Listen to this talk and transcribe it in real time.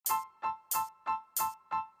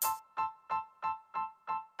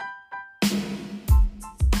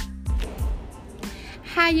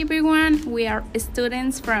Hi everyone, we are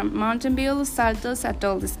students from Mountain View Los Altos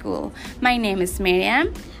Adult School. My name is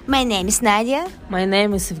Miriam. My name is Nadia. My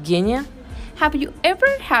name is Evgenia. Have you ever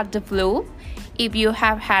had the flu? If you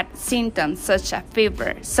have had symptoms such as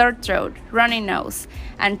fever, sore throat, runny nose,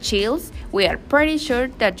 and chills, we are pretty sure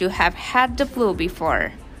that you have had the flu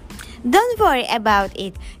before. Don't worry about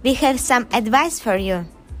it. We have some advice for you.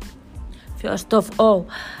 First of all,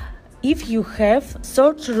 if you have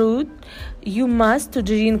sore throat, you must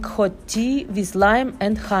drink hot tea with lime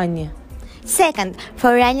and honey. Second,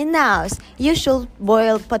 for runny nose, you should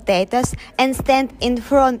boil potatoes and stand in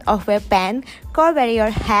front of a pan, cover your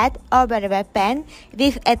head over the pan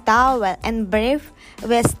with a towel and breathe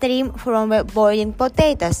the steam from the boiling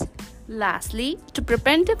potatoes. Lastly, to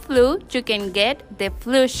prevent the flu, you can get the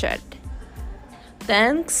flu shot.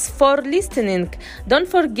 Thanks for listening. Don't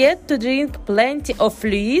forget to drink plenty of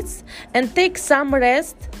fluids and take some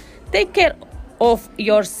rest. Take care of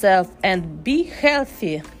yourself and be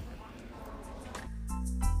healthy.